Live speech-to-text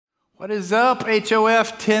What is up,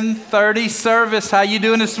 HOF 1030 service? How you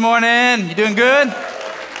doing this morning? You doing good?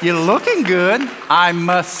 You're looking good, I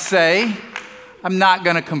must say. I'm not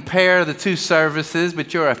going to compare the two services,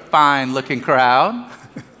 but you're a fine-looking crowd.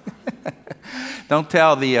 Don't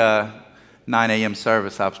tell the 9 a.m.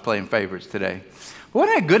 service I was playing favorites today.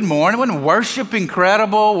 Wasn't it a good morning? Wasn't worship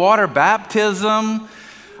incredible? Water baptism.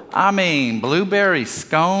 I mean, blueberry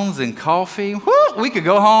scones and coffee. Woo, we could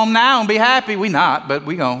go home now and be happy. We not, but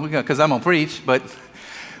we go because I'm gonna preach. But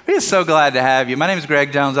we're so glad to have you. My name is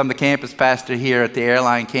Greg Jones. I'm the campus pastor here at the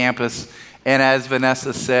Airline campus. And as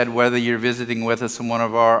Vanessa said, whether you're visiting with us on one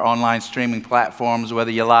of our online streaming platforms, whether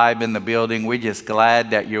you're live in the building, we're just glad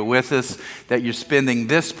that you're with us, that you're spending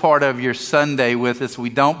this part of your Sunday with us. We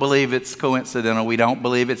don't believe it's coincidental. We don't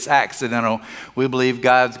believe it's accidental. We believe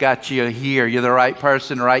God's got you here. You're the right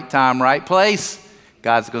person, right time, right place.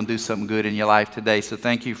 God's going to do something good in your life today. So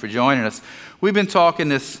thank you for joining us. We've been talking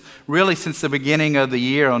this really since the beginning of the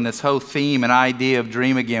year on this whole theme and idea of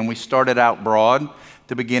Dream Again. We started out broad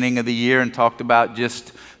the beginning of the year and talked about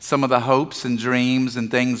just some of the hopes and dreams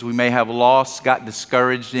and things we may have lost, got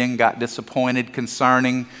discouraged in, got disappointed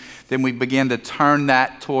concerning. Then we began to turn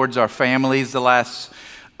that towards our families the last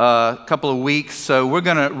couple of weeks. So we're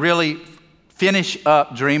going to really finish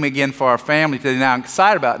up Dream Again for our family today. Now I'm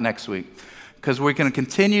excited about next week because we're going to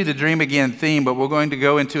continue the Dream Again theme, but we're going to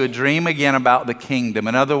go into a dream again about the kingdom.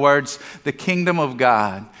 In other words, the kingdom of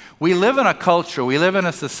God. We live in a culture, we live in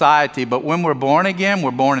a society, but when we're born again,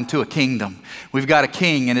 we're born into a kingdom. We've got a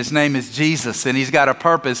king, and his name is Jesus, and he's got a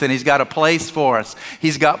purpose, and he's got a place for us.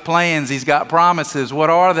 He's got plans, he's got promises.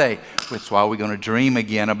 What are they? That's why we're going to dream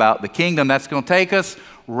again about the kingdom. That's going to take us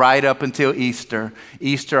right up until Easter.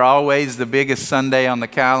 Easter always the biggest Sunday on the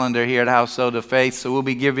calendar here at Household of Faith. So we'll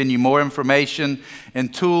be giving you more information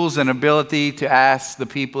and tools and ability to ask the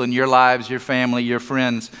people in your lives, your family, your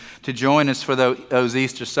friends to join us for those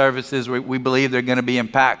Easter services. We believe they're going to be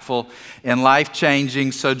impactful and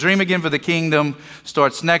life-changing. So Dream Again for the Kingdom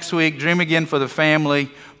starts next week. Dream Again for the Family,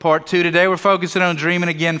 part 2. Today we're focusing on dreaming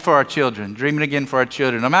again for our children. Dreaming again for our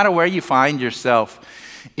children. No matter where you find yourself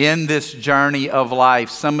in this journey of life,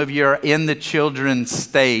 some of you are in the children's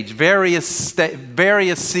stage, various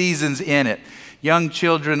seasons in it. Young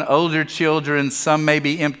children, older children, some may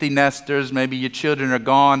be empty nesters, maybe your children are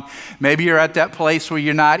gone. Maybe you're at that place where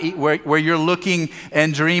you're not, where you're looking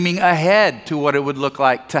and dreaming ahead to what it would look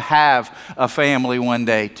like to have a family one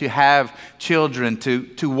day, to have children,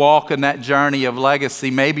 to walk in that journey of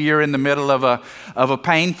legacy. Maybe you're in the middle of a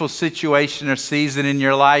painful situation or season in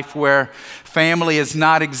your life where family is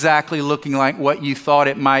not exactly looking like what you thought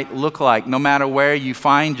it might look like. No matter where you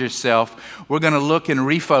find yourself, we're going to look and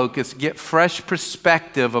refocus, get fresh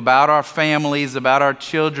perspective about our families, about our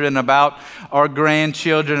children, about our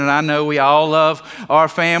grandchildren. And I know we all love our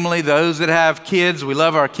family. Those that have kids, we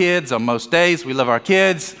love our kids. On most days, we love our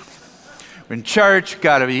kids. We're in church,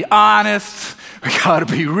 got to be honest. We got to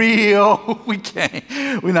be real.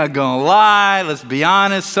 We're not going to lie. Let's be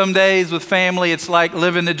honest. Some days with family, it's like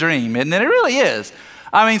living the dream. And it really is.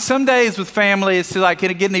 I mean, some days with family, it's like,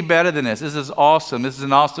 can it get any better than this? This is awesome. This is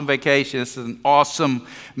an awesome vacation. This is an awesome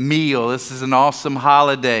meal. This is an awesome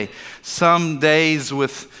holiday. Some days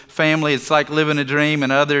with family, it's like living a dream.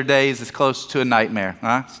 And other days, it's close to a nightmare.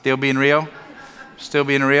 Huh? Still being real? Still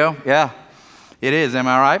being real? Yeah, it is. Am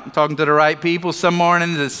I right? I'm talking to the right people. Some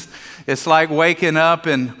mornings, it's like waking up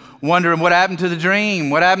and wondering what happened to the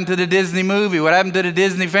dream, what happened to the Disney movie, what happened to the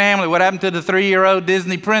Disney family, what happened to the 3-year-old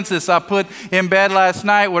Disney princess I put in bed last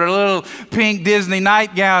night with her little pink Disney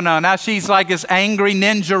nightgown on. Now she's like this angry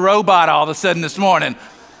ninja robot all of a sudden this morning.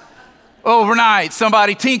 Overnight,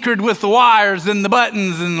 somebody tinkered with the wires and the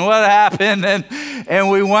buttons and what happened,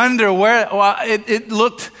 and we wonder where, it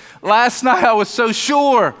looked, last night I was so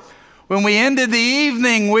sure. When we ended the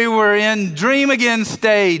evening, we were in Dream Again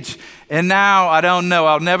stage. And now, I don't know,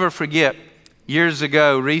 I'll never forget, years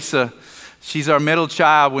ago, Risa, she's our middle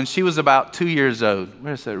child, when she was about 2 years old.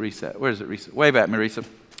 Where's that Risa? Where is it, Risa? Wave at me, Risa.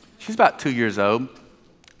 She's about 2 years old.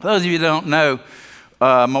 For those of you who don't know,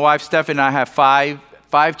 my wife Stephanie and I have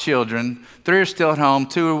five children. 3 are still at home,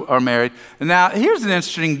 2 are married. And now, here's an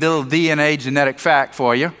interesting little DNA genetic fact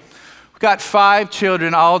for you. We've got 5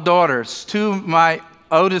 children, all daughters. 2 of my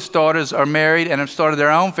oldest daughters are married and have started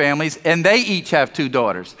their own families, and they each have 2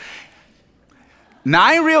 daughters. Now,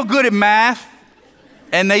 I ain't real good at math,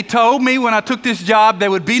 and they told me when I took this job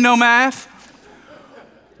there would be no math,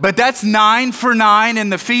 but that's 9 for 9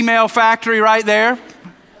 in the female factory right there.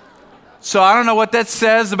 So I don't know what that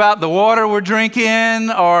says about the water we're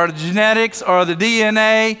drinking or the genetics or the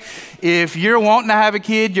DNA If you're wanting to have a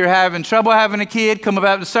kid, you're having trouble having a kid, come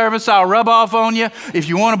about the service, I'll rub off on you. If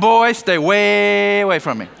you want a boy, stay way away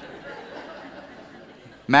from me.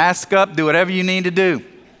 Mask up, do whatever you need to do.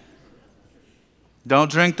 Don't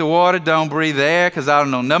drink the water, don't breathe the air, because I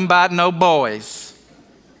don't know nothing about no boys.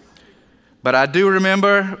 But I do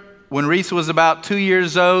remember when Reese was about 2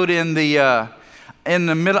 years old in the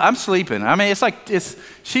middle, I'm sleeping. I mean,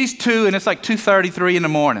 she's 2 and it's like 2:33 in the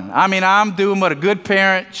morning. I mean, I'm doing what a good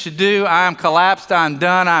parent should do. I am collapsed, I'm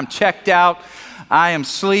done, I'm checked out. I am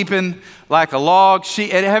sleeping like a log.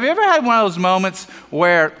 And have you ever had one of those moments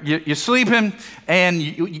where you're sleeping and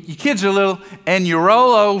your kids are little and you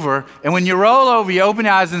roll over, and when you roll over, you open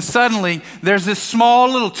your eyes and suddenly there's this small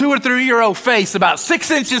little 2 or 3 year old face about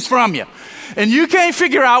 6 inches from you. And you can't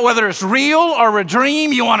figure out whether it's real or a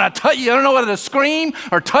dream. You don't know whether to scream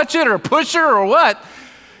or touch it or push her or what.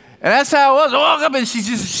 And that's how it was. I woke up and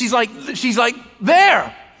she's like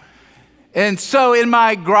there. And so in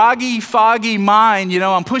my groggy, foggy mind,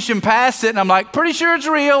 I'm pushing past it and I'm like, pretty sure it's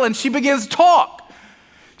real. And she begins to talk.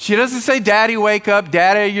 She doesn't say, Daddy, wake up.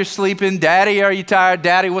 Daddy, you're sleeping. Daddy, are you tired?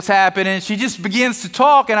 Daddy, what's happening? She just begins to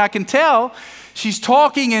talk, and I can tell she's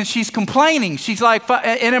talking and she's complaining. She's like,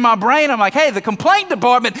 and in my brain, I'm like, hey, the complaint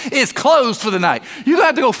department is closed for the night. You're going to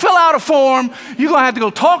have to go fill out a form. You're going to have to go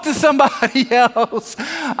talk to somebody else.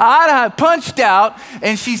 I punched out,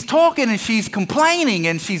 and she's talking and she's complaining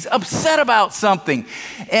and she's upset about something.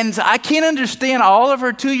 And I can't understand all of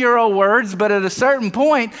her 2-year-old words, but at a certain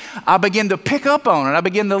point, I begin to pick up on it. I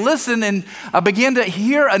begin to listen, and I begin to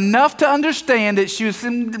hear enough to understand that she was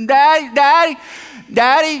saying,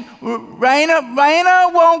 Daddy,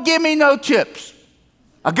 Raina won't give me no chips.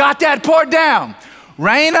 I got that part down.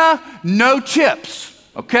 Raina, no chips,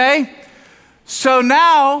 okay? So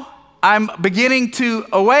now I'm beginning to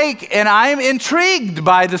awake, and I'm intrigued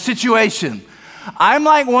by the situation. I'm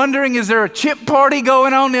like wondering, is there a chip party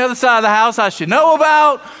going on the other side of the house I should know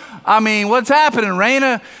about? I mean, what's happening?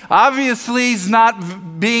 Raina obviously is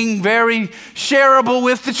not being very shareable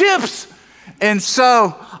with the chips. And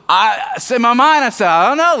so in my mind, I said, I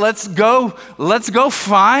don't know, let's go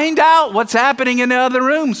find out what's happening in the other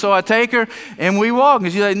room. So I take her and we walk,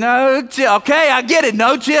 and she's like, no, okay, I get it,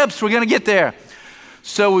 no chips, we're gonna get there.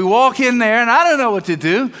 So we walk in there, and I don't know what to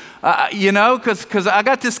do, because I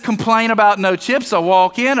got this complaint about no chips. I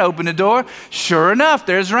walk in, open the door. Sure enough,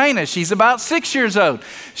 there's Raina. She's about 6 years old.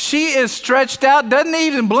 She is stretched out, doesn't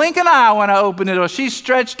even blink an eye when I open the door. She's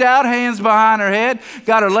stretched out, hands behind her head,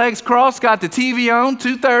 got her legs crossed, got the TV on,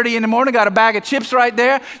 2:30 in the morning, got a bag of chips right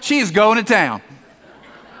there. She's going to town.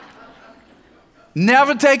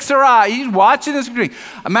 Never takes her eye. He's watching the screen.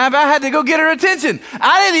 Man, I had to go get her attention.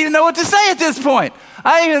 I didn't even know what to say at this point.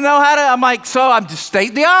 I didn't even know how to. I'm like, so I'm just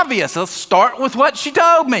state the obvious. Let's start with what she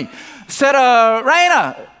told me. I said,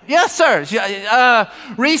 Raina, yes, sir.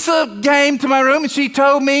 Risa came to my room and she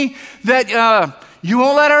told me that you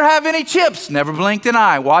won't let her have any chips. Never blinked an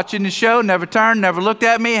eye. Watching the show, never turned, never looked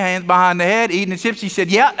at me, hands behind the head, eating the chips. She said,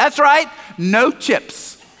 yeah, that's right, no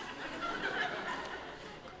chips.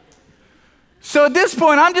 So at this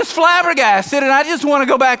point, I'm just flabbergasted, and I just want to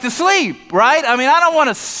go back to sleep, right? I mean, I don't want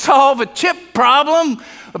to solve a chip problem.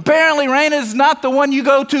 Apparently, Raina's not the one you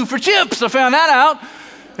go to for chips. I found that out.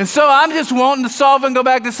 And so I'm just wanting to solve and go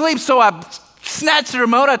back to sleep. So I snatch the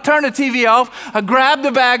remote, I turn the TV off, I grab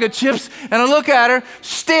the bag of chips, and I look at her,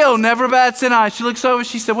 still never bats an eye. She looks over,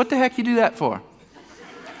 she said, what the heck you do that for?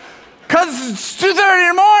 Because it's 2:30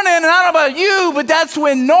 in the morning, and I don't know about you, but that's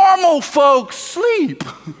when normal folks sleep.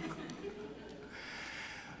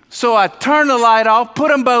 So I turned the light off, put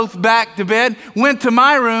them both back to bed, went to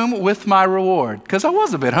my room with my reward, because I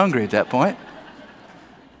was a bit hungry at that point.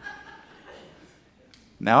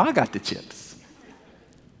 Now I got the chips.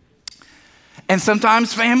 And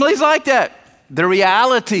sometimes families like that. The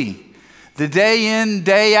reality, the day in,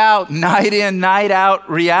 day out, night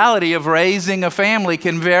out reality of raising a family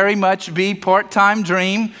can very much be part-time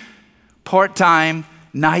dream, part-time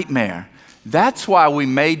nightmare. That's why we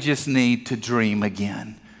may just need to dream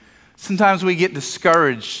again. Sometimes we get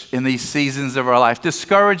discouraged in these seasons of our life.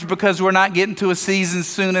 Discouraged because we're not getting to a season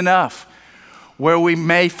soon enough where we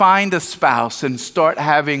may find a spouse and start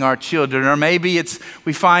having our children. Or maybe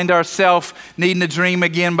we find ourselves needing to dream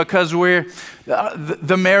again because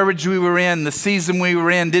the marriage we were in, the season we were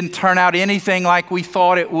in didn't turn out anything like we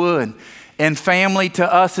thought it would. And family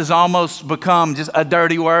to us has almost become just a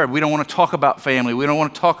dirty word. We don't want to talk about family. We don't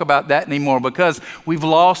want to talk about that anymore because we've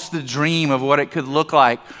lost the dream of what it could look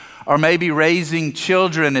like. Or maybe raising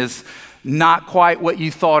children is not quite what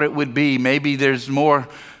you thought it would be. Maybe there's more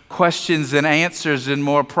questions and answers and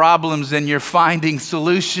more problems than you're finding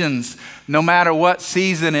solutions. No matter what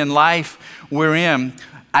season in life we're in,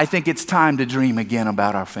 I think it's time to dream again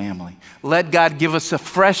about our family. Let God give us a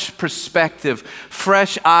fresh perspective,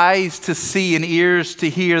 fresh eyes to see and ears to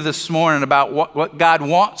hear this morning about what God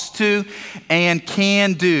wants to and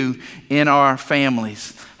can do in our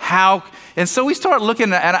families. And so we start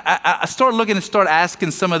looking at, I start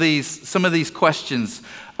asking some of these questions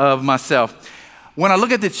of myself. When I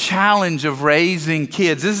look at the challenge of raising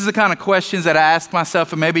kids, this is the kind of questions that I ask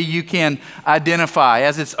myself, and maybe you can identify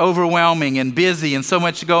as it's overwhelming and busy and so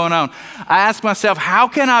much going on. I ask myself, how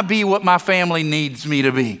can I be what my family needs me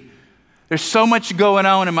to be? There's so much going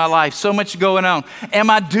on in my life, so much going on. Am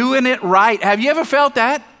I doing it right? Have you ever felt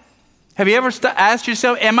that? Have you ever asked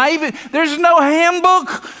yourself, there's no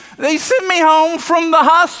handbook. They sent me home from the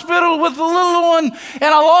hospital with the little one, and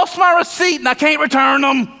I lost my receipt and I can't return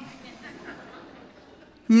them.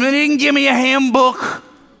 They didn't give me a handbook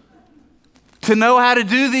to know how to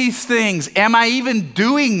do these things. Am I even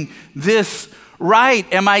doing this right?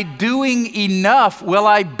 Am I doing enough? Will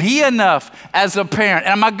I be enough as a parent?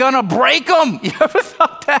 Am I gonna break them? You ever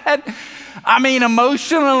thought that? I mean,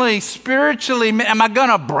 emotionally, spiritually, am I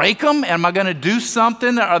gonna break them? Am I gonna do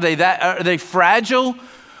something? Are they fragile?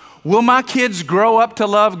 Will my kids grow up to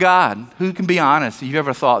love God? Who can be honest? Have you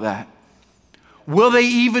ever thought that? Will they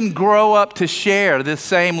even grow up to share this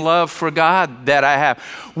same love for God that I have?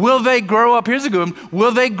 Will they grow up, here's a good one,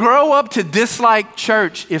 will they grow up to dislike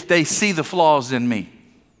church if they see the flaws in me?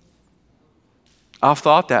 I've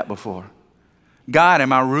thought that before. God,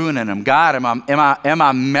 am I ruining them? God, am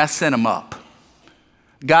I messing them up?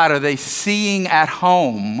 God, are they seeing at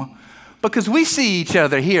home? Because we see each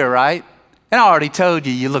other here, right? And I already told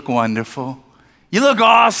you, you look wonderful. You look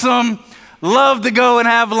awesome. Love to go and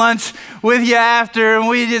have lunch with you after,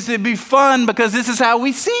 and it'd be fun because this is how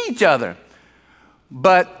we see each other.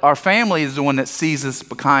 But our family is the one that sees us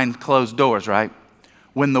behind closed doors, right?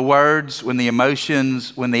 When the words, when the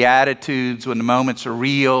emotions, when the attitudes, when the moments are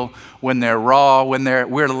real, when they're raw, when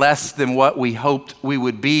we're less than what we hoped we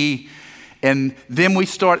would be. And then we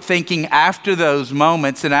start thinking after those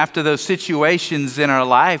moments and after those situations in our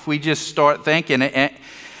life, we just start thinking,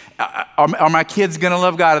 are my kids going to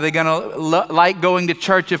love God? Are they going to like going to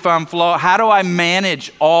church if I'm flawed? How do I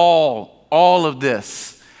manage all of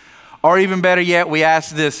this? Or even better yet, we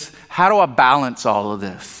ask this, how do I balance all of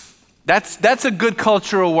this? That's a good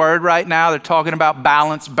cultural word right now. They're talking about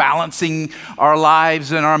balancing our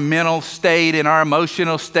lives and our mental state and our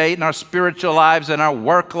emotional state and our spiritual lives and our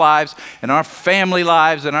work lives and our family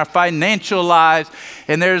lives and our financial lives.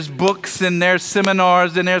 And there's books and there's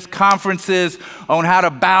seminars and there's conferences on how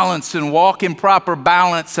to balance and walk in proper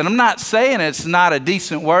balance. And I'm not saying it's not a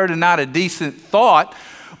decent word and not a decent thought,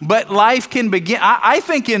 but life can begin. I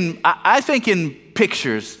think in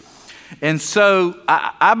pictures. And so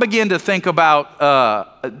I began to think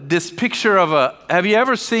about this picture of have you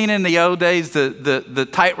ever seen in the old days the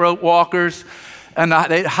tightrope walkers and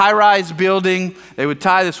the high-rise building? They would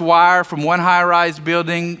tie this wire from one high-rise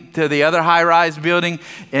building to the other high-rise building,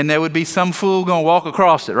 and there would be some fool going to walk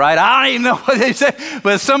across it, right? I don't even know what they said,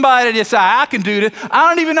 but somebody just said, I can do this. I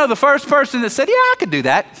don't even know the first person that said, yeah, I could do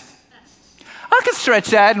that. I could stretch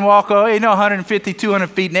that and walk 150, 200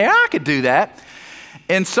 feet in the air. I could do that.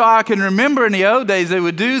 And so I can remember in the old days they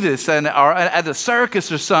would do this or at the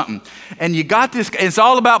circus or something. And you got this, it's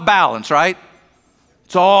all about balance, right?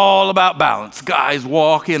 It's all about balance. Guy's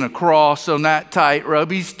walking across on that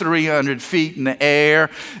tightrope. He's 300 feet in the air.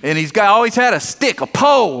 And always had a stick, a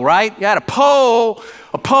pole, right? He had a pole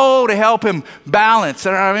to help him balance.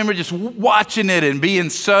 And I remember just watching it and being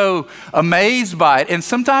so amazed by it. And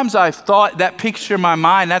sometimes I've thought that picture in my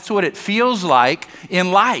mind, that's what it feels like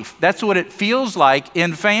in life. That's what it feels like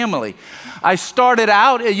in family. I started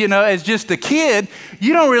out, as just a kid.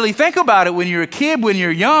 You don't really think about it when you're a kid. When you're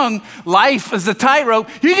young, life is a tightrope.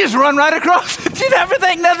 You just run right across it. You never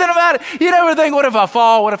think nothing about it. You never think, what if I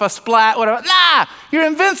fall? What if I splat? Nah, you're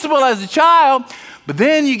invincible as a child. But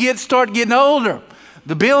then you start getting older.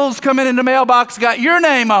 The bills coming in the mailbox got your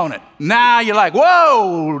name on it. Now you're like,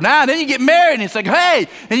 whoa. Now then you get married and it's like, hey,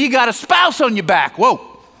 and you got a spouse on your back. Whoa.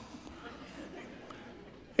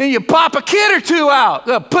 And you pop a kid or two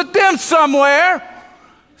out. Put them somewhere.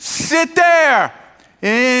 Sit there.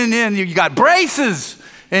 And then you got braces.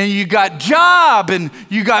 And you got job. And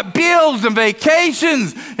you got bills and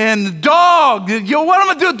vacations. And the dog. What am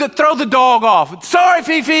I going to do to throw the dog off? Sorry,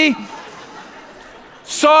 Fifi.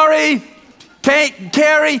 Sorry. Can't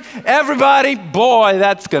carry everybody. Boy,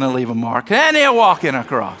 that's going to leave a mark. And they're walking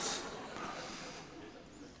across.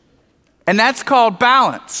 And that's called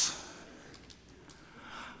balance.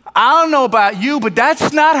 I don't know about you, but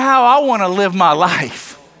that's not how I want to live my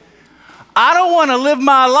life. I don't want to live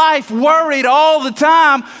my life worried all the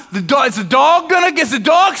time. Is the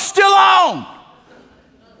dog still on?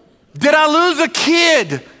 Did I lose a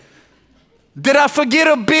kid? Did I forget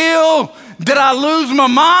a bill? Did I lose my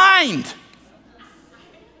mind?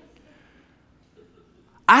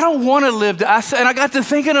 I don't want to live. And I got to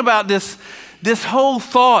thinking about this whole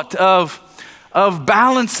thought of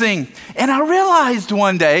balancing. And I realized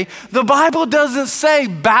one day, the Bible doesn't say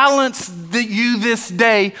balance you this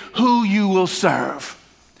day who you will serve.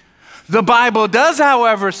 The Bible does,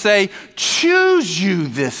 however, say choose you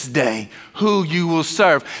this day who you will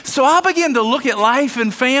serve. So I began to look at life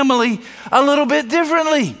and family a little bit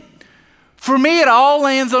differently. For me, it all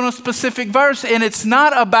lands on a specific verse, and it's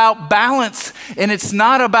not about balance, and it's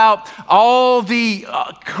not about all the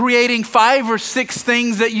creating 5 or 6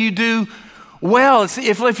 things that you do well.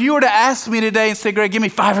 If you were to ask me today and say, Greg, give me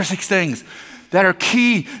 5 or 6 things that are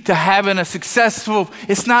key to having a successful,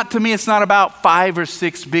 it's not about 5 or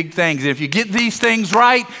 6 big things. If you get these things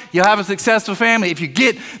right, you'll have a successful family. If you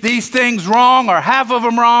get these things wrong or half of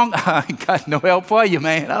them wrong, I got no help for you,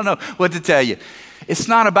 man. I don't know what to tell you. It's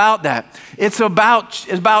not about that. It's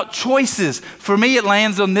about choices. For me, it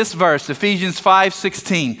lands on this verse, Ephesians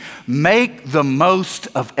 5:16. Make the most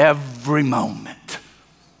of every moment.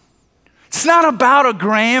 It's not about a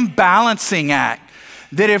grand balancing act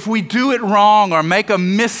that if we do it wrong or make a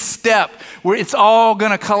misstep, where it's all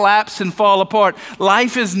going to collapse and fall apart.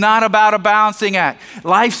 Life is not about a balancing act.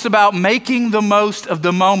 Life's about making the most of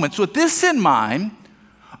the moments. With this in mind,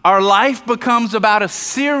 our life becomes about a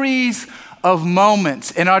series of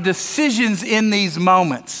moments and our decisions in these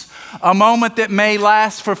moments. A moment that may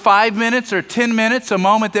last for 5 minutes or 10 minutes, a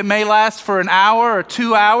moment that may last for an hour or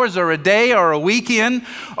 2 hours or a day or a weekend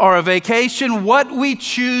or a vacation. What we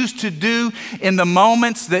choose to do in the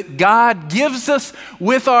moments that God gives us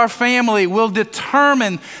with our family will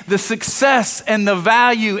determine the success and the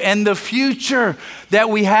value and the future that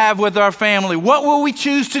we have with our family. What will we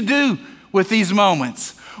choose to do with these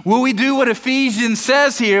moments? Will we do what Ephesians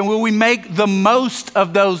says here, and will we make the most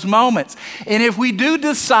of those moments? And if we do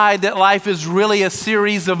decide that life is really a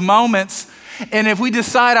series of moments, and if we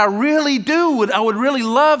decide I would really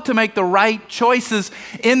love to make the right choices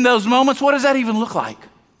in those moments, what does that even look like?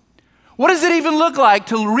 What does it even look like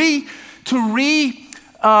to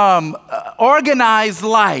organize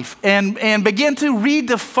life and begin to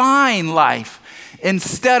redefine life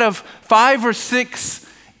instead of 5 or 6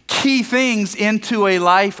 key things into a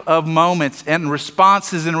life of moments and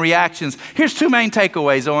responses and reactions? Here's 2 main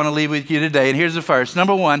takeaways I want to leave with you today. And here's the first.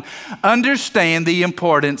 Number 1, understand the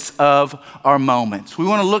importance of our moments. We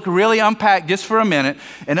want to unpack just for a minute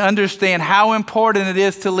and understand how important it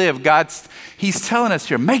is to live. He's telling us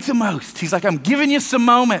here, make the most. He's like, I'm giving you some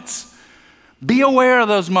moments. Be aware of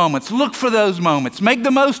those moments. Look for those moments. Make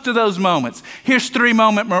the most of those moments. Here's 3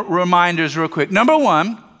 moment reminders real quick. Number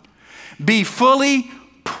 1, be fully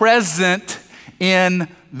present in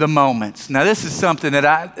the moments. Now, this is something that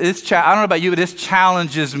I don't know about you, but this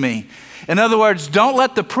challenges me. In other words, don't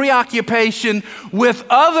let the preoccupation with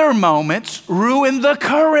other moments ruin the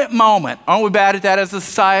current moment. Aren't we bad at that as a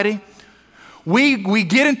society? We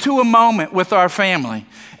get into a moment with our family,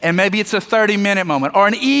 and maybe it's a 30-minute moment or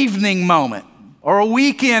an evening moment or a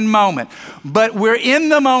weekend moment, but we're in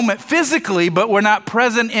the moment physically, but we're not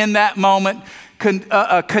present in that moment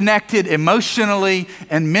connected emotionally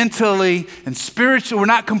and mentally and spiritually. We're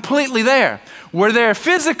not completely there. We're there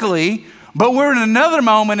physically, but we're in another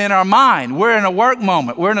moment in our mind. We're in a work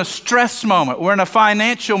moment. We're in a stress moment. We're in a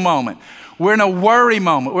financial moment. We're in a worry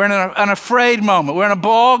moment. We're in an afraid moment. We're in a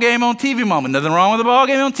ball game on TV moment. Nothing wrong with a ball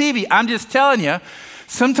game on TV. I'm just telling you,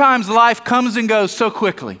 sometimes life comes and goes so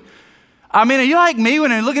quickly. I mean, are you like me when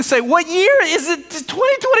you look and say, what year is it?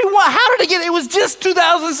 2021? How did it was just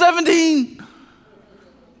 2017.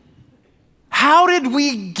 How did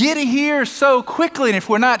we get here so quickly? And if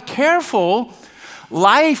we're not careful,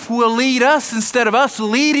 life will lead us instead of us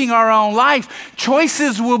leading our own life.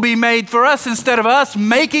 Choices will be made for us instead of us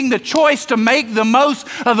making the choice to make the most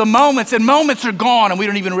of the moments. And moments are gone and we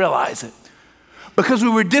don't even realize it. Because we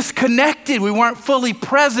were disconnected. We weren't fully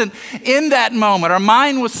present in that moment. Our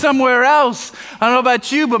mind was somewhere else. I don't know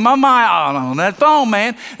about you, but my mind, on that phone,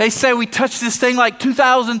 man, they say we touch this thing like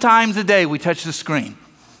 2,000 times a day. We touch the screen.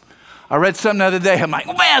 I read something the other day. I'm like,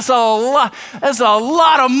 man, that's a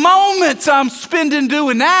lot of moments I'm spending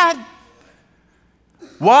doing that.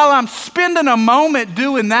 While I'm spending a moment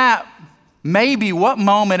doing that, maybe what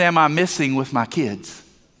moment am I missing with my kids?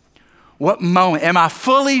 What moment? Am I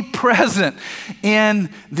fully present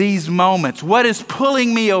in these moments? What is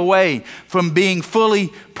pulling me away from being fully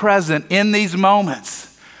present in these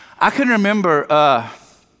moments? I can remember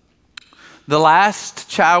the last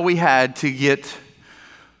child we had to get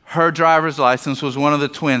her driver's license was one of the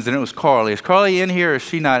twins, and it was Carly. Is Carly in here or is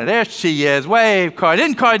she not? There she is. Wave, Carly.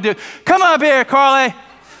 Didn't Carly do it? Come up here, Carly.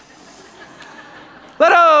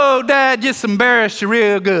 Let old Dad just embarrass you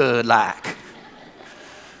real good like.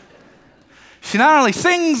 She not only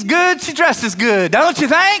sings good, she dresses good, don't you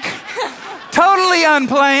think? Totally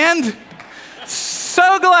unplanned.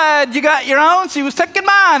 So glad you got your own. She was taking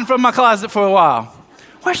mine from my closet for a while.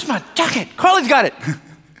 Where's my jacket? Carly's got it.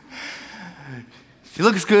 She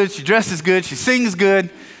looks good, she dresses good, she sings good.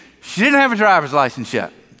 She didn't have a driver's license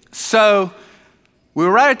yet. So we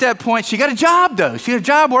were right at that point. She got a job though. She had a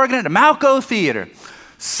job working at the Malco Theater.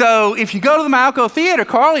 So if you go to the Malco Theater,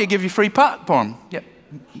 Carly will give you free popcorn. Yeah?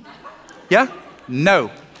 Yeah?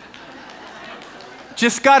 No.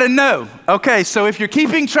 Just got to know. Okay, so if you're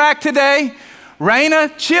keeping track today,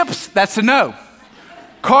 Raina, chips, that's a no.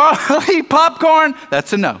 Carly, popcorn,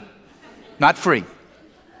 that's a no. Not free.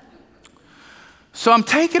 So I'm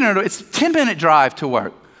taking her, it's a 10-minute drive to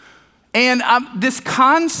work. And this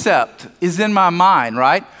concept is in my mind,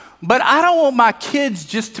 right? But I don't want my kids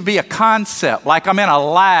just to be a concept, like I'm in a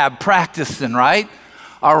lab practicing, right?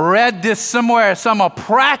 I read this somewhere, so I'm gonna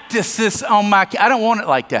practice this on my kids. I don't want it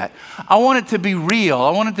like that. I want it to be real.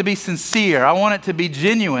 I want it to be sincere. I want it to be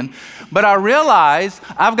genuine. But I realize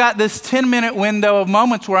I've got this 10-minute window of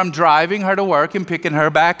moments where I'm driving her to work and picking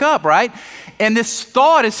her back up, right? And this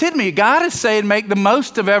thought has hit me. You gotta say and make the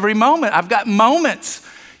most of every moment. I've got moments.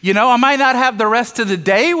 You know, I might not have the rest of the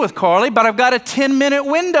day with Carly, but I've got a 10-minute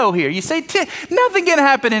window here. You say, nothing can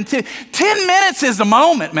happen in 10 minutes is a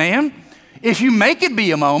moment, man. If you make it be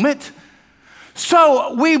a moment.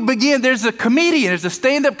 So we begin, there's a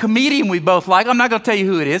stand-up comedian we both like. I'm not gonna tell you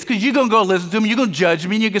who it is, because you're gonna go listen to him, you're gonna judge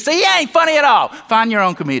me, and you can say, he ain't funny at all. Find your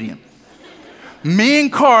own comedian. Me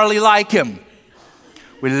and Carly like him.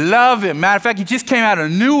 We love him. Matter of fact, he just came out a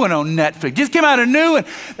new one on Netflix. Just came out a new one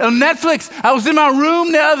on Netflix. I was in my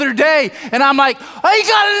room the other day, and I'm like, oh, he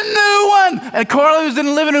got a new one. And Carly was in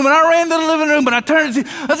the living room, and I ran to the living room, and I turned and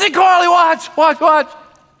I said, Carly, watch.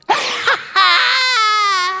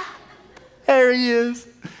 There he is.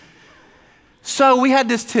 So we had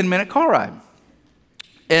this 10-minute car ride.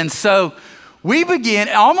 And so we began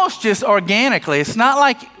almost just organically. It's not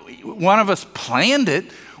like one of us planned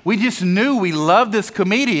it. We just knew we loved this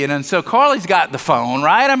comedian. And so Carly's got the phone,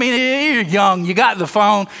 right? I mean, you're young, you got the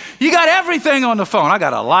phone. You got everything on the phone. I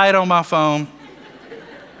got a light on my phone.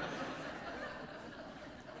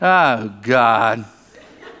 Oh, God.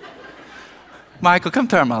 Michael, come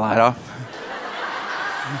turn my light off.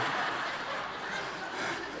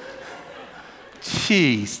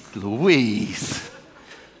 Jeez Louise.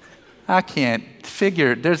 I can't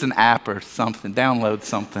figure, there's an app or something, download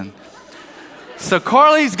something. So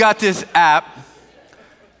Carly's got this app,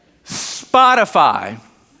 Spotify.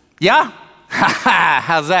 Yeah?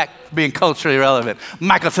 How's that being culturally relevant?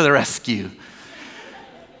 Michael to the rescue.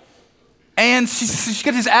 And she's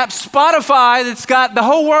got this app, Spotify, that's got the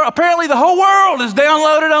whole world, apparently the whole world is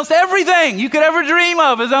downloaded on everything you could ever dream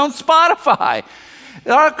of is on Spotify.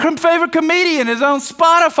 Our favorite comedian is on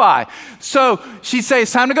Spotify. So she'd say,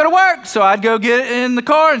 it's time to go to work. So I'd go get in the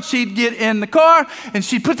car, and she'd get in the car, and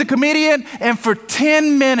she'd put the comedian, and for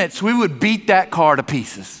 10 minutes, we would beat that car to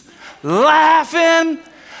pieces. Laughing.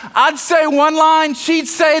 I'd say one line, she'd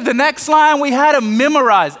say the next line. We had to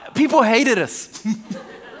memorize. People hated us.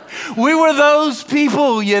 We were those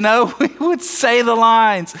people, you know. We would say the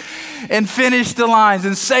lines and finish the lines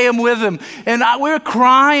and say them with them. And we were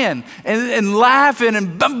crying and laughing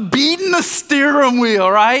and beating the steering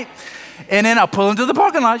wheel, right? And then I pull into the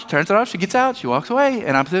parking lot. She turns it off. She gets out. She walks away.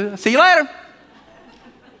 And I'm see you later.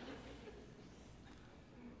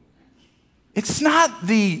 It's not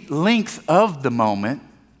the length of the moment.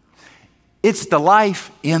 It's the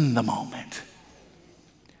life in the moment.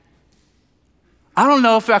 I don't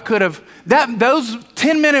know if I could have, those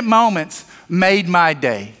 10-minute moments made my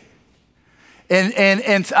day.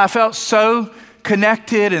 And I felt so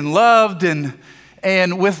connected and loved and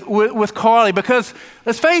with Carly, because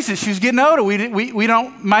let's face it, she's getting older. We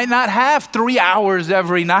might not have 3 hours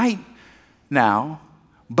every night now,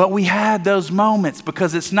 but we had those moments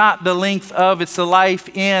because it's not the length of, it's the life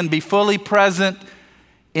in. Be fully present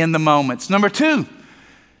in the moments. Number 2,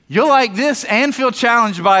 you'll like this and feel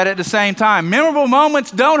challenged by it at the same time. Memorable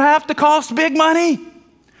moments don't have to cost big money.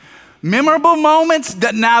 Memorable moments,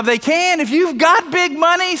 now they can. If you've got big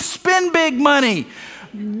money, spend big money.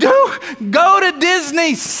 Go to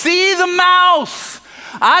Disney, see the mouse.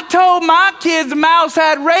 I told my kids the mouse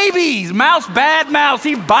had rabies. Bad mouse,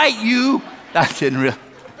 he bite you. I didn't really.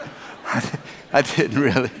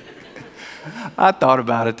 I thought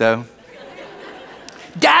about it though.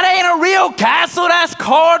 That ain't a real castle, that's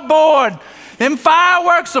cardboard. Them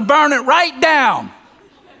fireworks will burn it right down.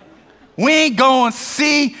 We ain't going to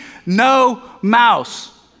see no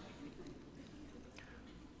mouse.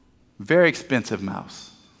 Very expensive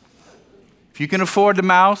mouse. If you can afford the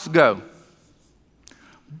mouse, go.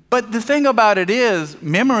 But the thing about it is,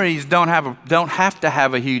 memories don't have to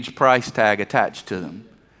have a huge price tag attached to them.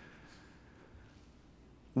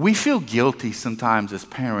 We feel guilty sometimes as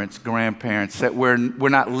parents, grandparents, that we're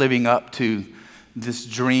not living up to this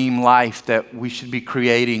dream life that we should be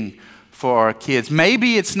creating for our kids.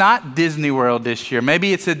 Maybe it's not Disney World this year.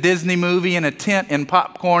 Maybe it's a Disney movie in a tent and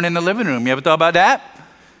popcorn in the living room. You ever thought about that?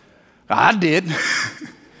 I did.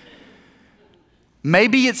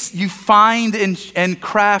 Maybe it's you find and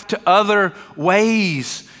craft other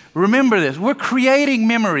ways. Remember this, we're creating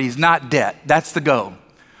memories, not debt. That's the goal.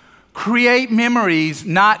 Create memories,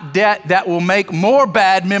 not debt, that will make more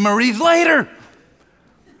bad memories later.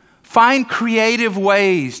 Find creative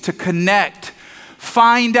ways to connect.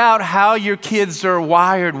 Find out how your kids are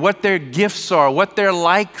wired, what their gifts are, what their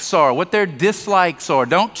likes are, what their dislikes are.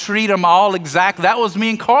 Don't treat them all exactly. That was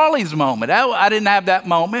me and Carly's moment. I didn't have that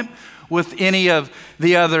moment with any of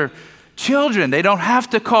the other children. They don't have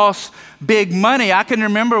to cost big money. I can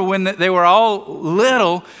remember when they were all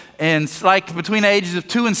little, and like between the ages of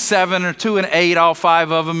 2 and 7 or 2 and 8, all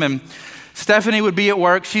 5 of them. And Stephanie would be at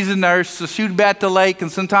work. She's a nurse, so she would be at the lake.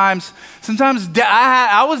 And sometimes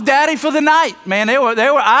I was daddy for the night, man.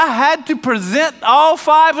 I had to present all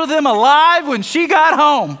 5 of them alive when she got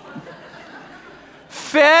home.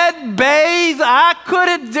 Fed, bathed, I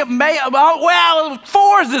couldn't make, well,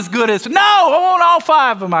 4 is as good as, no, I want all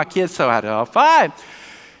 5 of my kids, so I had all 5.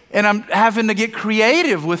 And I'm having to get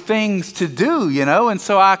creative with things to do, you know? And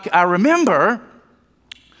so I remember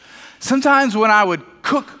sometimes when I would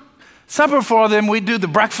cook supper for them, we'd do the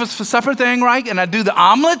breakfast for supper thing, right? And I'd do the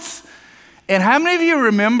omelets. And how many of you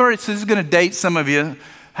remember, this is gonna date some of you,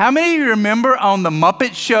 how many of you remember on the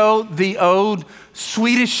Muppet Show, the old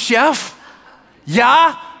Swedish chef?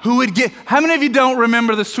 Yeah? How many of you don't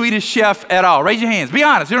remember the Swedish chef at all? Raise your hands, be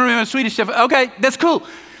honest, you don't remember the Swedish chef? Okay, that's cool.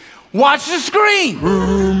 Watch the screen.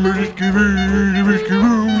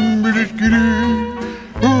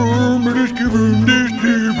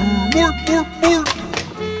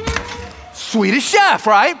 Swedish chef,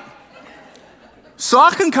 right? So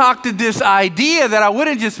I concocted this idea that I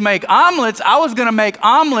wouldn't just make omelets, I was gonna make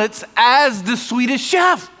omelets as the Swedish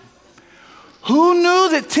chef. Who knew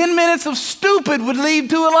that 10 minutes of stupid would lead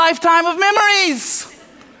to a lifetime of memories?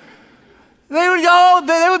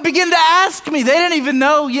 They would begin to ask me. They didn't even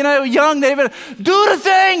know, young. They would do the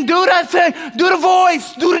thing, do that thing, do the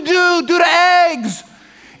voice, do the eggs.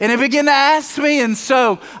 And they begin to ask me, and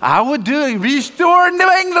so I would restore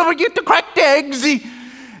New England, get the cracked eggs.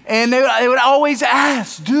 And they would always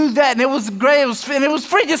ask, do that. And it was great, and it was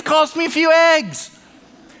free, it just cost me a few eggs.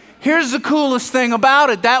 Here's the coolest thing about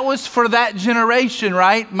it. That was for that generation,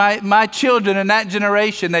 right? My children in that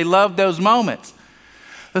generation, they loved those moments.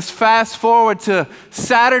 Let's fast forward to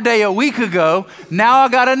Saturday a week ago. Now I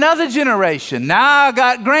got another generation. Now I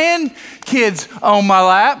got grandkids on my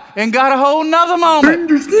lap and got a whole nother moment.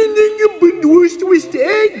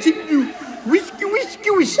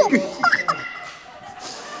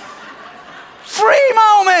 Free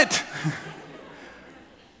moment.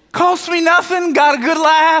 Cost me nothing, got a good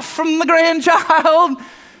laugh from the grandchild.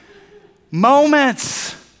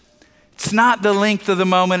 Moments. It's not the length of the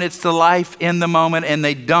moment, it's the life in the moment, and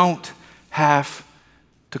they don't have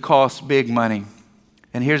to cost big money.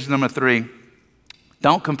 And here's number 3.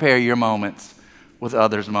 Don't compare your moments with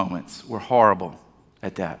others' moments. We're horrible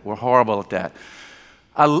at that. We're horrible at that.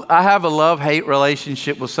 I have a love-hate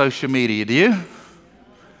relationship with social media. Do you?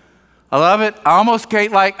 I love it. I almost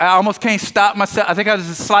can't stop myself. I think I was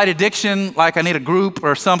a slight addiction, like I need a group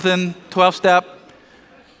or something, 12-step.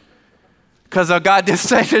 Because God just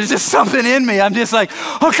said there's just something in me. I'm just like,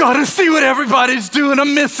 I gotta see what everybody's doing.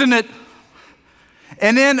 I'm missing it.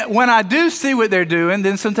 And then when I do see what they're doing,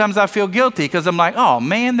 then sometimes I feel guilty because I'm like, oh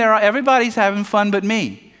man, everybody's having fun but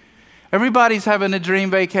me. Everybody's having a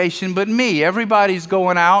dream vacation but me. Everybody's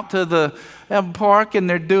going out to the park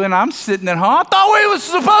and I'm sitting at home. I thought we were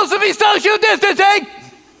supposed to be social distancing.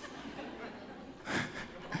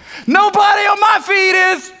 Nobody on my feed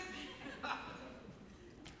is.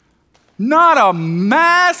 Not a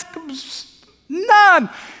mask, none.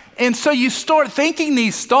 And so you start thinking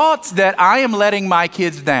these thoughts that I am letting my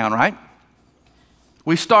kids down, right?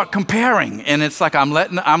 We start comparing, and it's like I'm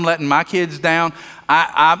letting my kids down.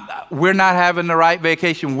 We're not having the right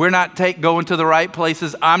vacation. We're not going to the right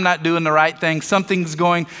places. I'm not doing the right thing. Something's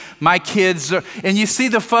going. My kids are, and you see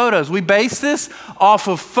the photos. We base this off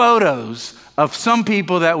of photos of some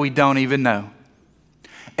people that we don't even know,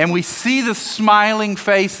 and we see the smiling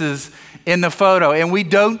faces in the photo, and we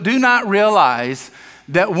do not realize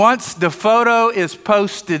that once the photo is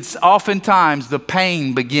posted, oftentimes the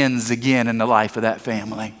pain begins again in the life of that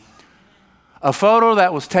family. A photo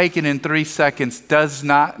that was taken in 3 seconds does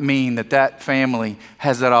not mean that that family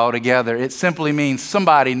has it all together. It simply means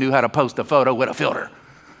somebody knew how to post a photo with a filter.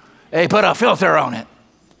 They put a filter on it.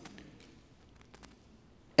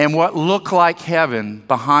 And what looked like heaven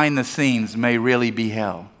behind the scenes may really be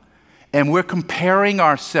hell. And we're comparing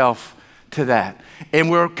ourselves to that. And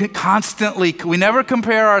we're constantly, we never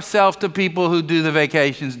compare ourselves to people who do the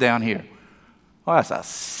vacations down here. Oh, that's a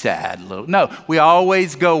sad little, no, we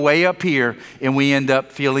always go way up here and we end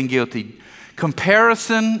up feeling guilty.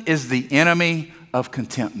 Comparison is the enemy of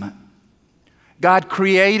contentment. God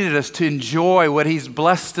created us to enjoy what He's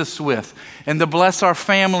blessed us with and to bless our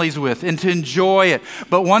families with and to enjoy it.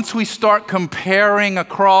 But once we start comparing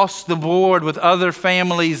across the board with other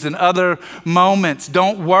families and other moments,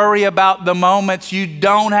 don't worry about the moments you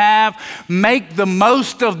don't have. Make the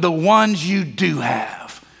most of the ones you do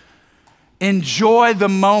have. Enjoy the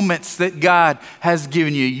moments that God has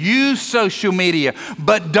given you. Use social media,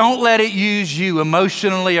 but don't let it use you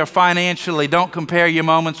emotionally or financially. Don't compare your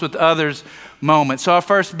moments with others' moments. So our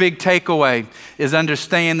first big takeaway is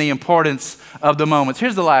understand the importance of the moments.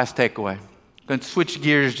 Here's the last takeaway. I'm going to switch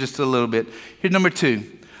gears just a little bit. Here's number 2.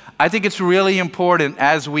 I think it's really important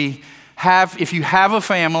as if you have a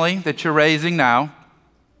family that you're raising now,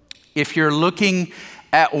 if you're looking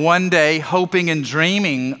at one day hoping and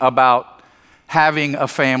dreaming about having a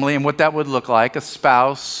family and what that would look like, a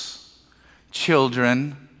spouse,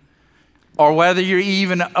 children, or whether you're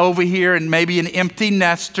even over here and maybe an empty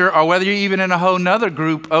nester, or whether you're even in a whole nother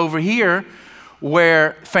group over here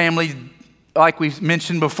where family, like we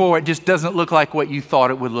mentioned before, it just doesn't look like what you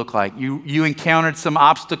thought it would look like. You encountered some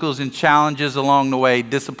obstacles and challenges along the way,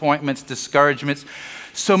 disappointments, discouragements.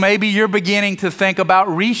 So maybe you're beginning to think about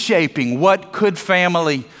reshaping what could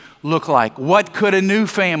family look like? What could a new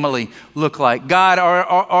family look like? God,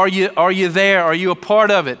 are you there? Are you a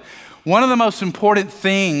part of it? One of the most important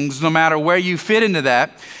things, no matter where you fit into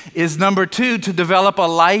that, is number 2, to develop a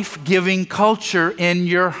life-giving culture in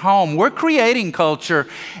your home. We're creating culture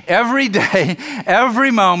every day, every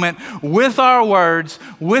moment, with our words,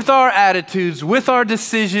 with our attitudes, with our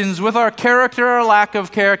decisions, with our character or lack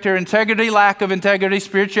of character, integrity, lack of integrity,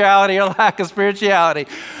 spirituality or lack of spirituality,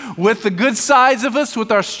 with the good sides of us,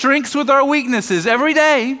 with our strengths, with our weaknesses, every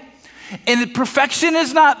day. And perfection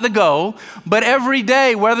is not the goal, but every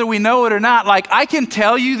day, whether we know it or not, like I can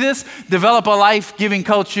tell you this, develop a life-giving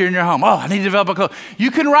culture in your home. Oh, I need to develop a culture.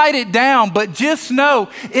 You can write it down, but just know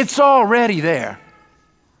it's already there.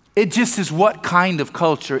 It just is what kind of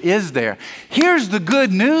culture is there. Here's the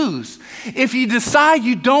good news. If you decide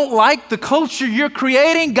you don't like the culture you're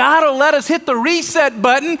creating, God will let us hit the reset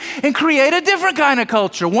button and create a different kind of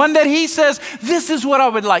culture, one that He says, this is what I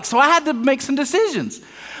would like. So I had to make some decisions.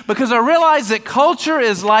 Because I realized that culture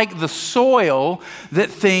is like the soil that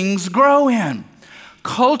things grow in.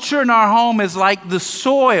 Culture in our home is like the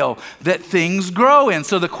soil that things grow in.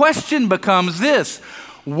 So the question becomes this: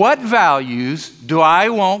 what values do I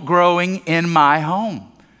want growing in my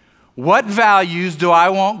home? What values do I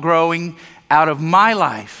want growing out of my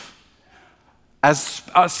life? As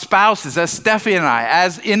spouses, as Steffi and I,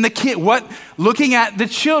 as in the kid, looking at the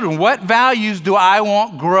children, what values do I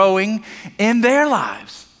want growing in their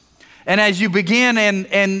lives? And as you begin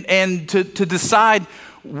and to decide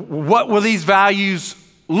what will these values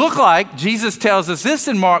look like, Jesus tells us this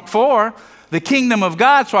in Mark 4, the kingdom of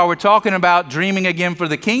God. That's why we're talking about dreaming again for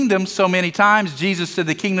the kingdom. So many times Jesus said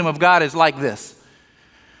the kingdom of God is like this.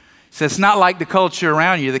 He says it's not like the culture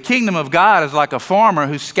around you. The kingdom of God is like a farmer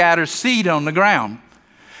who scatters seed on the ground.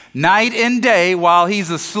 Night and day, while he's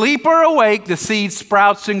asleep or awake, the seed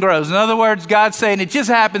sprouts and grows. In other words, God's saying it just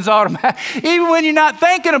happens automatically, even when you're not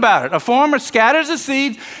thinking about it. A farmer scatters the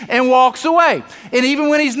seeds and walks away. And even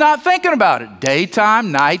when he's not thinking about it,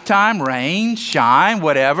 daytime, nighttime, rain, shine,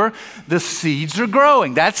 whatever, the seeds are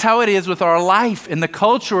growing. That's how it is with our life and the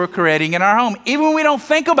culture we're creating in our home. Even when we don't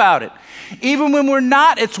think about it, even when we're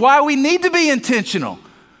not, it's why we need to be intentional.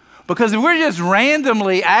 Because if we're just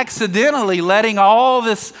randomly, accidentally letting all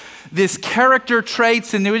this character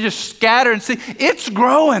traits and we just scatter and see, it's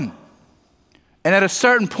growing. And at a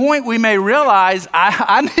certain point, we may realize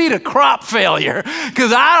I need a crop failure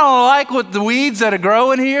because I don't like what the weeds that are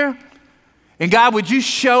growing here. And God, would you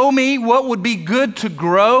show me what would be good to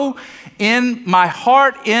grow in my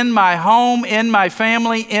heart, in my home, in my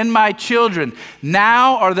family, in my children,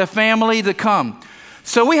 now or the family to come?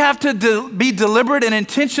 So we have to be deliberate and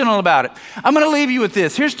intentional about it. I'm going to leave you with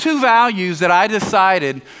this. Here's 2 values that I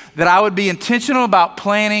decided that I would be intentional about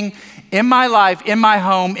planting in my life, in my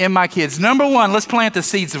home, in my kids. Number 1, let's plant the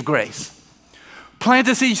seeds of grace. Plant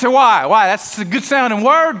the seeds. You say, why? Why? That's a good sounding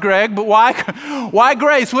word, Greg, but why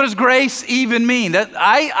grace? What does grace even mean?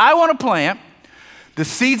 I want to plant the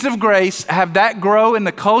seeds of grace, have that grow in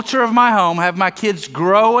the culture of my home, have my kids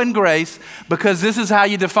grow in grace, because this is how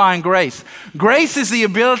you define grace. Grace is the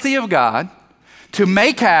ability of God to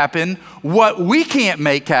make happen what we can't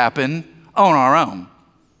make happen on our own.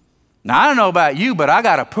 Now, I don't know about you, but I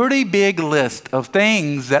got a pretty big list of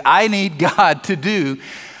things that I need God to do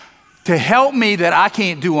to help me that I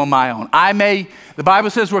can't do on my own. The Bible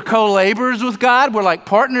says we're co-laborers with God. We're like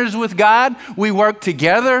partners with God. We work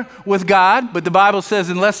together with God. But the Bible says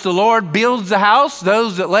unless the Lord builds the house,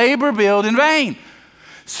 those that labor build in vain.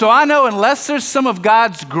 So I know unless there's some of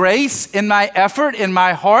God's grace in my effort, in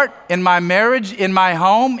my heart, in my marriage, in my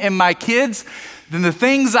home, in my kids, then the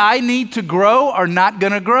things I need to grow are not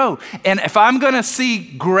going to grow. And if I'm going to see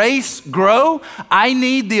grace grow, I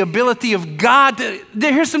need the ability of God to.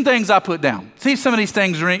 Here's some things I put down. See if some of these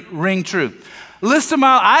things ring true.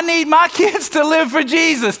 I need my kids to live for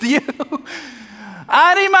Jesus. Do you?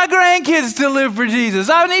 I need my grandkids to live for Jesus.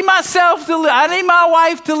 I need myself to live. I need my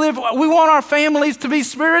wife to live. We want our families to be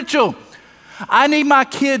spiritual. I need my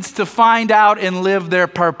kids to find out and live their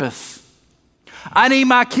purpose. I need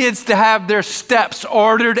my kids to have their steps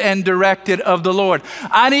ordered and directed of the Lord.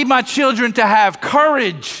 I need my children to have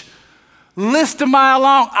courage. List a mile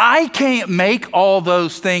long. I can't make all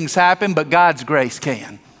those things happen, but God's grace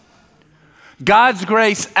can. God's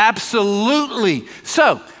grace, absolutely.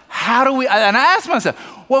 So, how do we, and I asked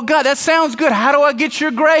myself, well, God, that sounds good. How do I get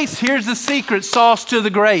your grace? Here's the secret sauce to the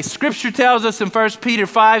grace. Scripture tells us in 1 Peter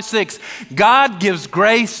 5:6, God gives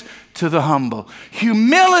grace to the humble.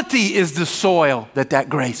 Humility is the soil that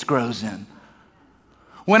grace grows in.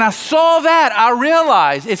 When I saw that, I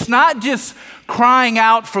realized it's not just crying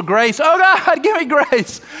out for grace. Oh God, give me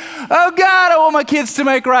grace. Oh God, I want my kids to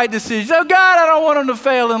make right decisions. Oh God, I don't want them to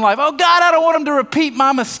fail in life. Oh God, I don't want them to repeat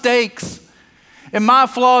my mistakes and my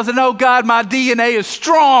flaws. And oh God, my DNA is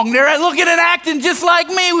strong. They're looking and acting just like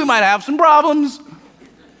me. We might have some problems.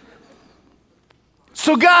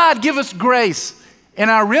 So God, give us grace. And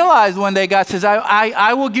I realized one day God says,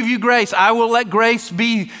 I will give you grace. I will let grace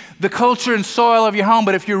be the culture and soil of your home.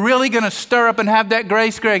 But if you're really going to stir up and have that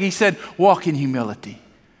grace, Greg, he said, walk in humility.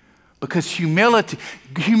 Because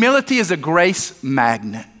humility is a grace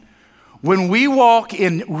magnet. When we walk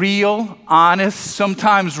in real, honest,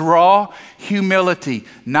 sometimes raw humility,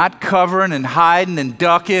 not covering and hiding and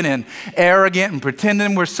ducking and arrogant and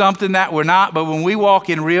pretending we're something that we're not, but when we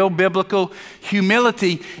walk in real biblical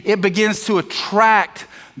humility, it begins to attract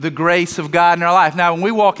the grace of God in our life. Now, when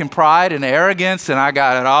we walk in pride and arrogance and I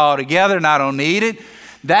got it all together and I don't need it,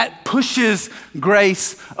 that pushes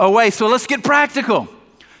grace away. So let's get practical.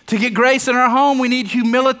 To get grace in our home, we need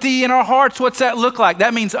humility in our hearts. What's that look like?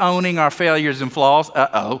 That means owning our failures and flaws.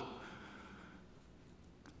 I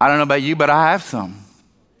don't know about you, but I have some.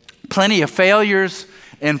 Plenty of failures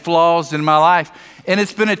and flaws in my life. And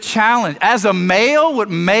it's been a challenge. As a male with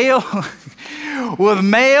male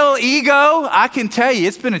ego, I can tell you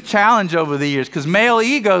it's been a challenge over the years because male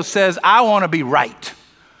ego says, I want to be right.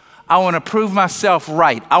 I want to prove myself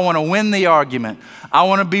right. I want to win the argument. I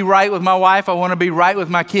want to be right with my wife. I want to be right with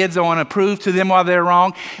my kids. I want to prove to them why they're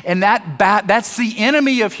wrong. And that's the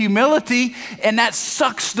enemy of humility, and that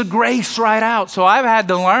sucks the grace right out. So I've had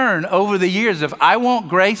to learn over the years, if I want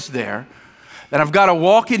grace there, then I've got to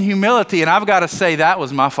walk in humility, and I've got to say that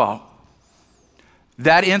was my fault.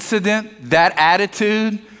 That incident, that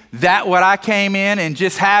attitude, that what I came in and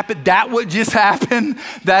just happened, that what just happened,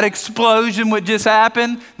 that explosion what just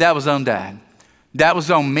happened, that was on Dad. That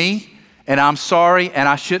was on me, and I'm sorry, and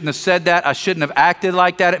I shouldn't have said that. I shouldn't have acted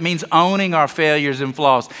like that. It means owning our failures and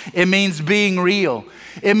flaws. It means being real.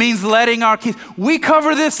 It means letting our kids, we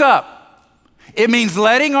cover this up. It means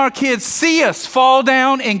letting our kids see us fall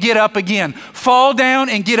down and get up again. Fall down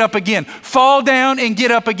and get up again. Fall down and get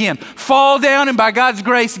up again. Fall down and by God's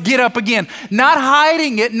grace, get up again. Not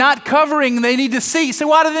hiding it, not covering. They need to see. So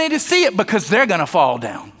why do they need to see it? Because they're going to fall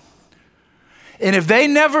down. And if they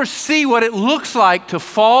never see what it looks like to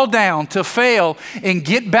fall down, to fail, and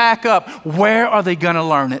get back up, where are they going to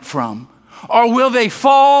learn it from? Or will they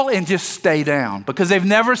fall and just stay down? Because they've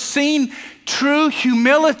never seen true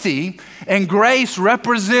humility and grace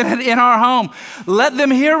represented in our home. Let them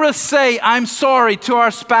hear us say, I'm sorry, to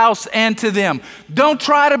our spouse and to them. Don't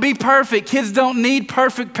try to be perfect. Kids don't need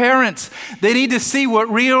perfect parents. They need to see what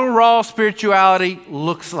real, raw spirituality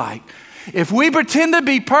looks like. If we pretend to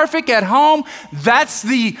be perfect at home, that's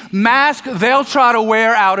the mask they'll try to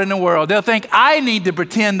wear out in the world. They'll think, I need to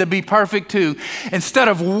pretend to be perfect too, instead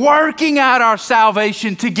of working out our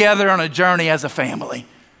salvation together on a journey as a family,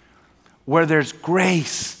 where there's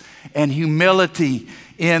grace and humility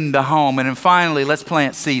in the home. And then finally, let's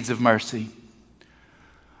plant seeds of mercy.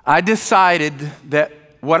 I decided that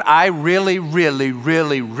what I really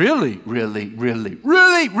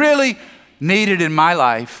needed in my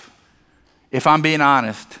life, if I'm being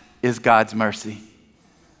honest, is God's mercy.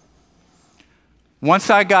 Once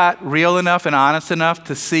I got real enough and honest enough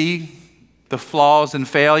to see the flaws and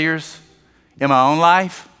failures in my own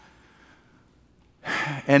life,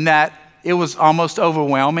 and that it was almost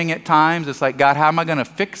overwhelming at times. It's like, God, how am I going to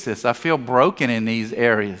fix this? I feel broken in these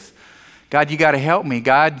areas. God, you got to help me.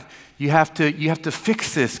 God, you have to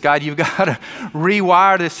fix this. God, you've got to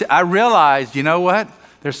rewire this. I realized, you know what?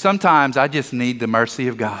 There's sometimes I just need the mercy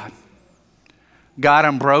of God. God,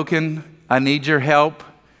 I'm broken. I need your help.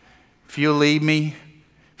 If you'll lead me,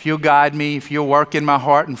 if you'll guide me, if you'll work in my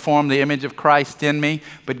heart and form the image of Christ in me.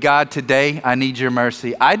 But God, today I need your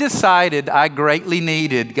mercy. I decided I greatly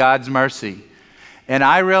needed God's mercy. And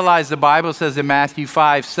I realized the Bible says in Matthew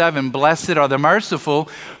 5:7, blessed are the merciful,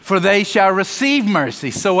 for they shall receive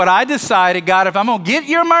mercy. So what I decided, God, if I'm going to get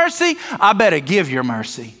your mercy, I better give your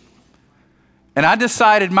mercy. And I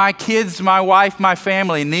decided my kids, my wife, my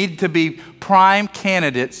family need to be prime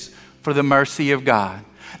candidates for the mercy of God.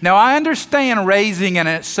 Now, I understand raising in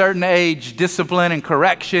a certain age, discipline and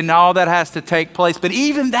correction, all that has to take place, but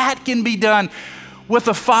even that can be done with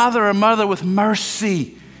a father or mother with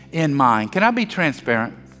mercy in mind. Can I be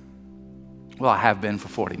transparent? Well, I have been for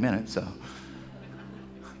 40 minutes, so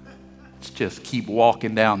let's just keep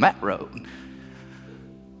walking down that road.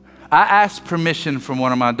 I asked permission from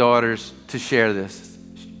one of my daughters to share this.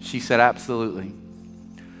 She said, absolutely.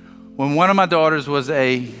 When one of my daughters was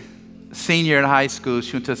a senior in high school,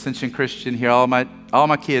 she went to Ascension Christian here. All my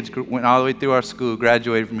kids went all the way through our school,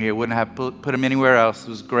 graduated from here. Wouldn't have put them anywhere else. It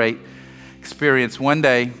was a great experience. One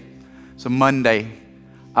day, it's a Monday,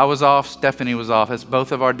 I was off, Stephanie was off. It's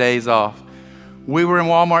both of our days off. We were in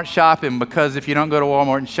Walmart shopping because if you don't go to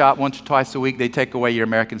Walmart and shop once or twice a week, they take away your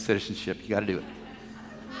American citizenship. You got to do it.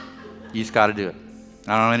 You just got to do it.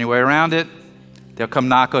 I don't know any way around it. They'll come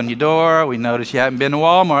knock on your door. We notice you haven't been to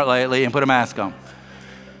Walmart lately, and put a mask on.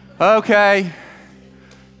 Okay.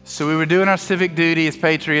 So we were doing our civic duty as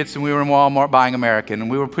patriots, and we were in Walmart buying American,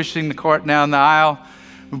 and we were pushing the cart down the aisle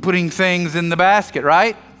and putting things in the basket,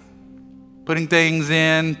 right? Putting things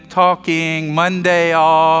in, talking, Monday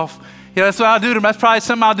off. You know, that's what I'll do. That's probably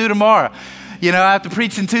something I'll do tomorrow. You know, after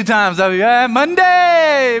preaching 2 times, I'll be,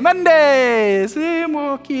 Monday. So I'm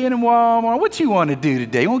walking in Walmart. What you want to do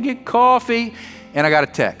today? You want to get coffee? And I got a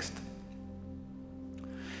text.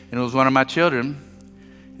 And it was one of my children.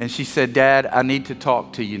 And she said, Dad, I need to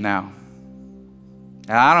talk to you now.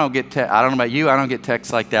 And I don't know about you, I don't get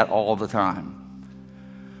texts like that all the time.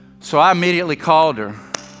 So I immediately called her.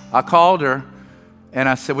 I called her and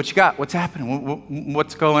I said, what you got? What's happening?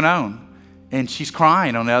 What's going on? And she's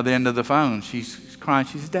crying on the other end of the phone. She's crying.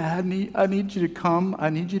 She says, Dad, I need you to come. I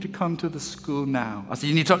need you to come to the school now. I said,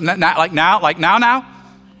 you need to talk now? Now?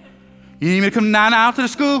 You need me to come now to the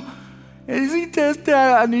school? And he says,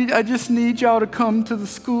 Dad, I just need y'all to come to the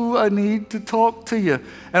school. I need to talk to you.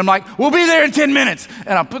 And I'm like, we'll be there in 10 minutes.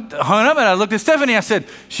 And I hung up and I looked at Stephanie. I said,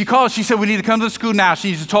 she called. She said, we need to come to the school now. She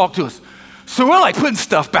needs to talk to us. So we're like putting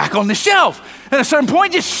stuff back on the shelf. And at a certain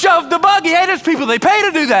point, just shove the buggy. Hey, there's people, they pay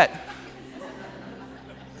to do that.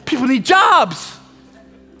 People need jobs.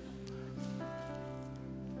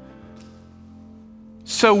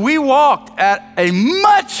 So we walked at a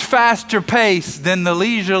much faster pace than the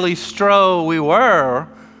leisurely stroll we were.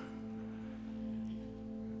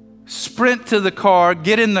 Sprint to the car,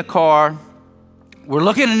 get in the car. We're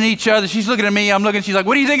looking at each other. She's looking at me. I'm looking. She's like,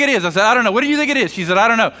 what do you think it is? I said, I don't know. What do you think it is? She said, I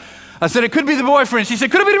don't know. I said, it could be the boyfriend. She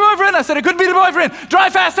said, could it be the boyfriend? I said, it could be the boyfriend.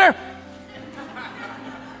 Drive faster.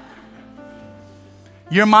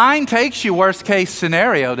 Your mind takes you worst case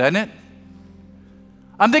scenario, doesn't it?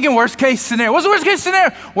 I'm thinking worst case scenario. What's the worst case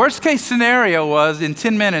scenario? Worst case scenario was in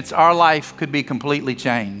 10 minutes, our life could be completely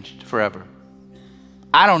changed forever.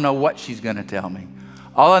 I don't know what she's going to tell me.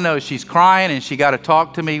 All I know is she's crying and she got to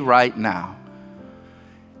talk to me right now.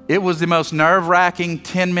 It was the most nerve-wracking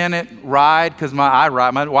 10-minute ride because my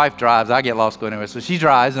wife drives. I get lost going anywhere. So she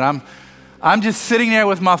drives, and I'm just sitting there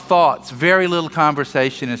with my thoughts. Very little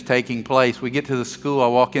conversation is taking place. We get to the school. I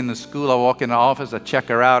walk in the school. I walk in the office. I check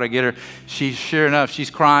her out. I get her. Sure enough, she's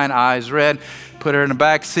crying, eyes red. Put her in the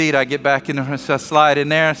back seat. I get back in her, so I slide in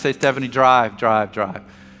there and say, Stephanie, drive. And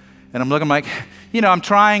I'm looking like, I'm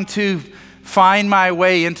trying to find my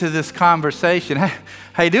way into this conversation. Hey,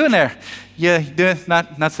 how you doing there? Yeah, doing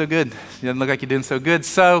not so good. You doesn't look like you're doing so good.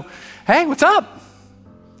 So, hey, what's up?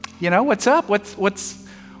 What's up?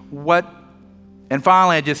 What? And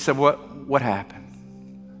finally, I just said, what happened?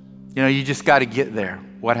 You just got to get there.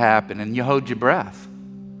 What happened? And you hold your breath.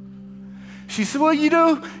 She said, well, you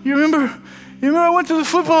remember I went to the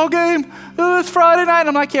football game this Friday night? And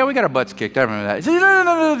I'm like, yeah, we got our butts kicked. I remember that. She said,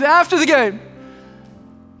 no, after the game.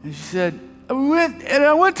 And she said, I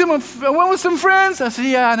went with some friends. I said,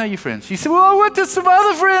 yeah, I know your friends. She said, well, I went to some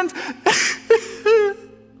other friends.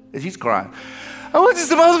 And she's crying. I went to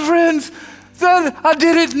some other friends that I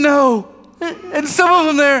didn't know. And some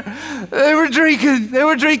of them they were drinking.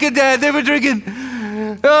 Dad. They were drinking.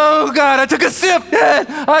 Oh, God, I took a sip, Dad.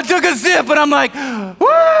 And I'm like,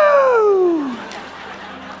 woo!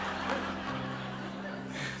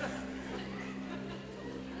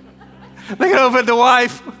 Looking over at the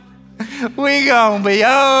wife. We gonna be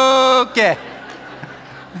okay.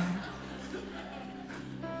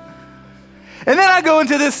 And then I go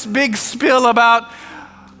into this big spiel about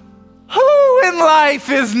who in life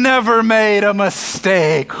has never made a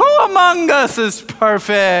mistake? Who among us is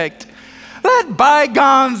perfect? Let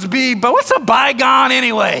bygones be, but what's a bygone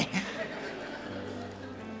anyway?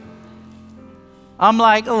 I'm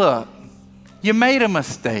like, look, you made a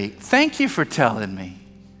mistake. Thank you for telling me.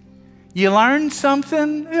 You learned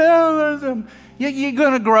something? Yeah, you're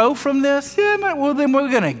going to grow from this? Yeah, well, then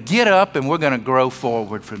we're going to get up and we're going to grow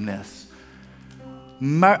forward from this.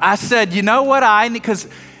 I said, you know what because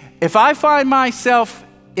if I find myself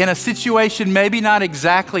in a situation maybe not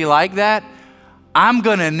exactly like that, I'm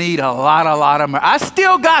going to need a lot of mercy. I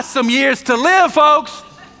still got some years to live, folks,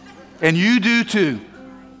 and you do too.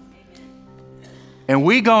 And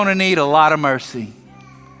we're going to need a lot of mercy.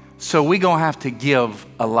 So we're going to have to give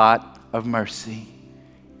a lot of mercy.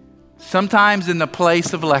 Sometimes in the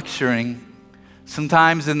place of lecturing,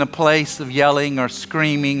 sometimes in the place of yelling or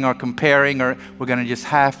screaming or comparing, or we're going to just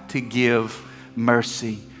have to give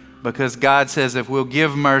mercy. Because God says if we'll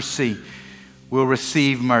give mercy, we'll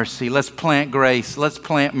receive mercy. Let's plant grace. Let's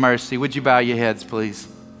plant mercy. Would you bow your heads, please?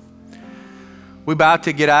 We're about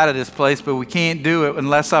to get out of this place, but we can't do it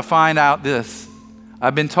unless I find out this.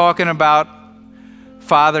 I've been talking about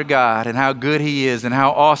Father God and how good He is and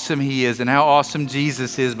how awesome He is and how awesome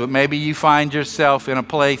Jesus is, but maybe you find yourself in a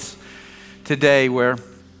place today where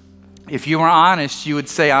if you were honest, you would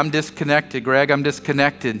say, I'm disconnected, Greg, I'm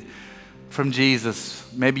disconnected from Jesus.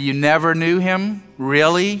 Maybe you never knew Him,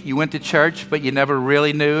 really. You went to church, but you never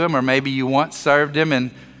really knew Him, or maybe you once served Him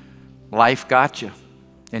and life got you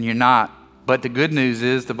and you're not. But the good news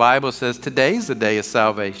is the Bible says today's the day of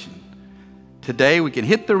salvation. Today we can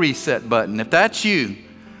hit the reset button. If that's you,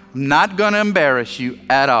 I'm not going to embarrass you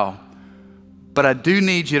at all. But I do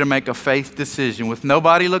need you to make a faith decision with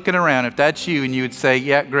nobody looking around. If that's you and you would say,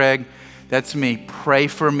 yeah, Greg, that's me. Pray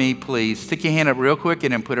for me, please. Stick your hand up real quick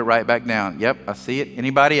and then put it right back down. Yep, I see it.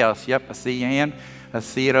 Anybody else? Yep, I see your hand. I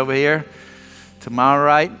see it over here. To my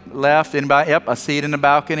right, left. Anybody? Yep, I see it in the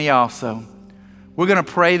balcony also. We're going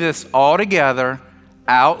to pray this all together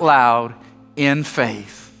out loud in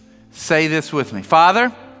faith. Say this with me.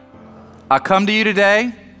 Father, I come to you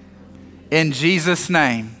today in Jesus'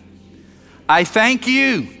 name. I thank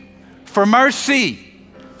you for mercy,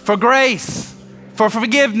 for grace, for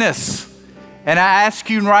forgiveness. And I ask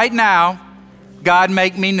you right now, God,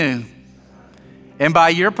 make me new. And by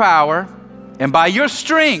your power and by your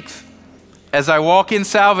strength, as I walk in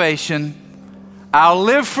salvation, I'll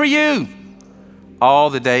live for you all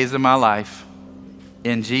the days of my life.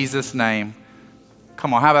 In Jesus' name.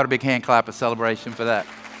 Come on, how about a big hand clap of celebration for that?